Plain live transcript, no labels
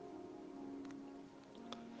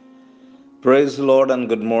Praise the Lord and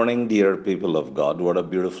good morning, dear people of God. What a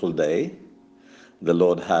beautiful day the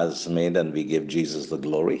Lord has made, and we give Jesus the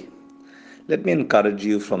glory. Let me encourage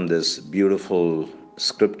you from this beautiful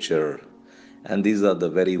scripture, and these are the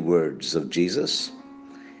very words of Jesus.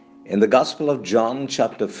 In the Gospel of John,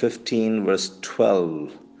 chapter 15, verse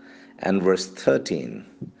 12 and verse 13,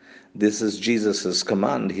 this is Jesus'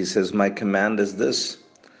 command. He says, "My command is this: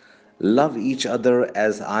 love each other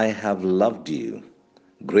as I have loved you.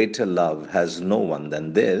 Greater love has no one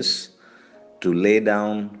than this, to lay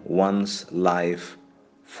down one's life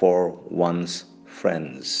for one's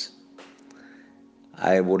friends."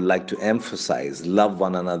 I would like to emphasize, love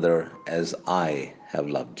one another as I have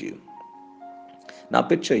loved you. Now,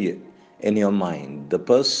 picture you in your mind the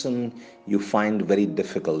person you find very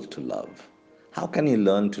difficult to love. How can you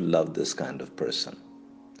learn to love this kind of person?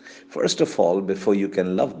 First of all, before you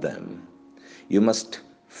can love them, you must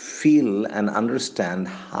feel and understand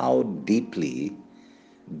how deeply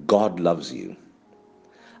God loves you.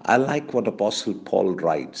 I like what Apostle Paul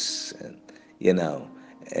writes, you know,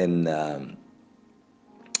 in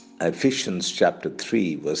Ephesians chapter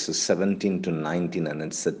 3, verses 17 to 19, and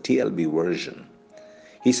it's the TLB version.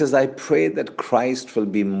 He says, "I pray that Christ will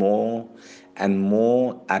be more and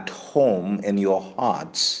more at home in your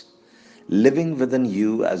hearts, living within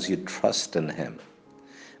you as you trust in Him.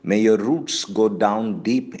 May your roots go down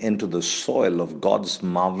deep into the soil of God's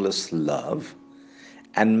marvelous love,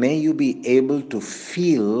 and may you be able to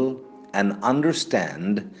feel and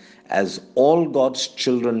understand, as all God's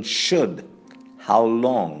children should, how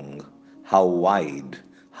long, how wide,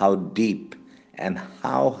 how deep, and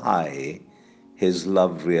how high His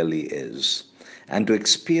love really is, and to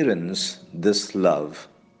experience this love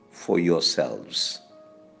for yourselves."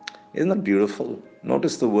 Isn't that beautiful?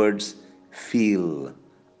 Notice the words feel,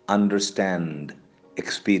 understand,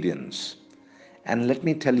 experience. And let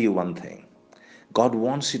me tell you one thing: God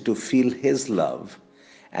wants you to feel His love,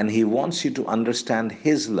 and He wants you to understand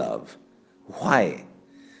His love. Why?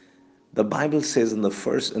 The Bible says in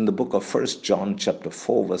the book of First John chapter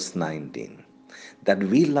 4 verse 19, that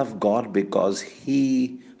we love God because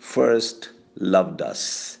He first loved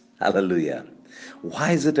us. Hallelujah.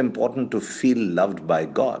 Why is it important to feel loved by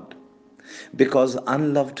God? Because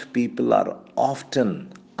unloved people are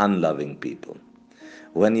often unloving people.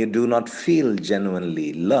 When you do not feel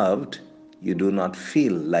genuinely loved, you do not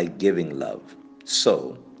feel like giving love.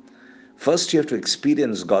 So, first you have to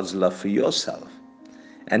experience God's love for yourself.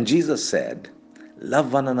 And Jesus said,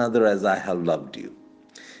 "Love one another as I have loved you."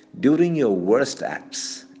 During your worst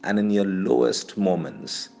acts and in your lowest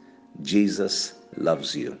moments, Jesus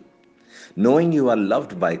loves you. Knowing you are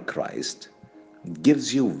loved by Christ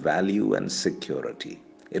gives you value and security.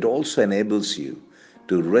 It also enables you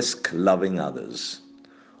to risk loving others.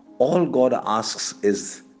 All God asks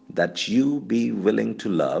is that you be willing to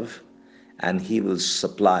love, and He will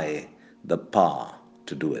supply the power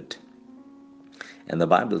to do it. And the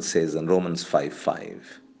Bible says in Romans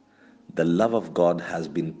 5:5, the love of God has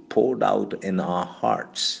been poured out in our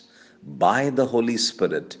hearts by the Holy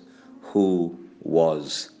Spirit who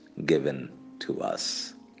was given to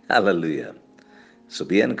us. Hallelujah. So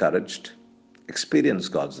be encouraged, experience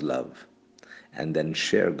God's love, and then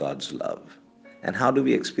share God's love. And how do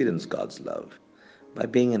we experience God's love? By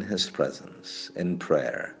being in His presence, in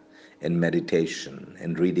prayer, in meditation,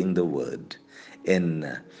 in reading the Word,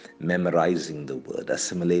 in memorizing the Word,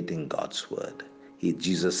 assimilating God's Word.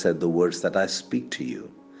 Jesus said, "The words that I speak to you,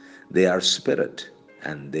 they are spirit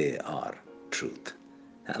and they are truth."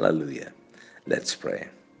 Hallelujah. Let's pray.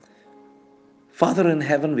 Father in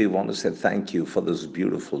heaven, we want to say thank you for this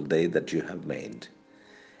beautiful day that you have made,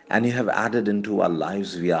 and you have added into our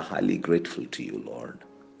lives. We are highly grateful to you, Lord.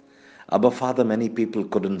 Abba Father, many people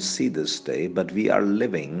couldn't see this day, but we are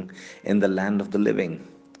living in the land of the living.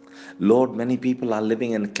 Lord, many people are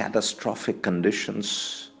living in catastrophic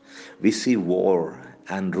conditions. We see war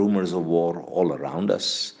and rumors of war all around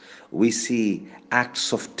us. We see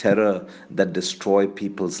acts of terror that destroy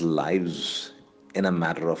people's lives in a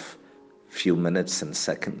matter of few minutes and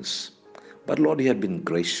seconds. But Lord, you have been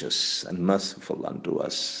gracious and merciful unto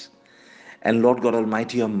us. And Lord God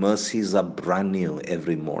Almighty, your mercies are brand new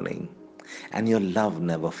every morning, and your love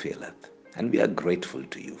never faileth. And we are grateful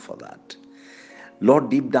to you for that. Lord,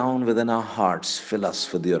 deep down within our hearts, fill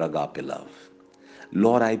us with your agape love.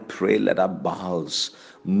 Lord, I pray, let our bowels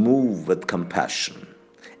move with compassion,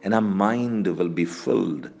 and our mind will be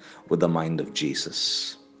filled with the mind of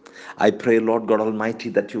Jesus. I pray, Lord God Almighty,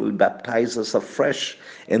 that you will baptize us afresh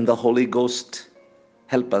in the Holy Ghost.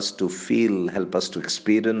 Help us to feel, help us to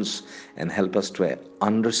experience, and help us to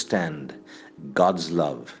understand God's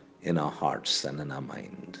love in our hearts and in our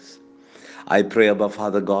minds. I pray, Abba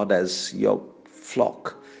Father God, as your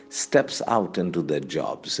flock steps out into their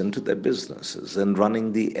jobs, into their businesses, and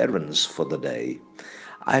running the errands for the day.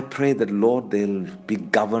 I pray that, Lord, they'll be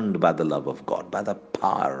governed by the love of God, by the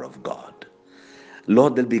power of God.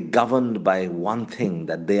 Lord, they'll be governed by one thing,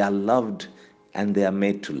 that they are loved and they are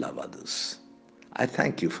made to love others. I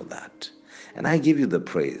thank you for that. And I give you the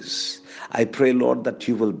praise. I pray, Lord, that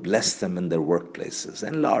you will bless them in their workplaces,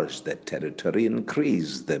 enlarge their territory,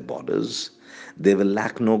 increase their borders. They will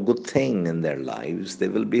lack no good thing in their lives. They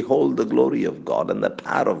will behold the glory of God and the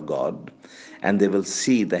power of God, and they will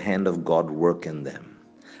see the hand of God work in them.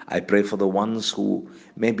 I pray for the ones who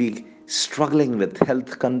may be struggling with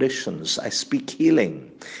health conditions. I speak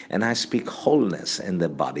healing and I speak wholeness in their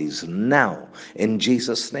bodies now in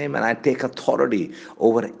Jesus' name. And I take authority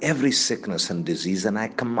over every sickness and disease, and I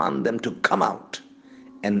command them to come out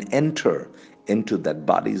and enter into their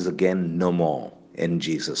bodies again no more in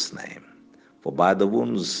Jesus' name. For by the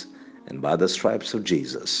wounds and by the stripes of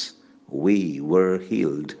Jesus, we were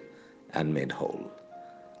healed and made whole.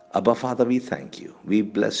 Abba, Father, we thank you, we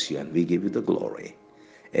bless you, and we give you the glory.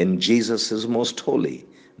 In Jesus' most holy,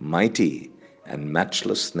 mighty, and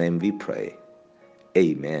matchless name we pray.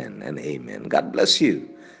 Amen and amen. God bless you,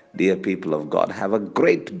 dear people of God. Have a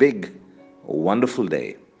great, big, wonderful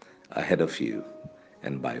day ahead of you,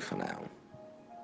 and bye for now.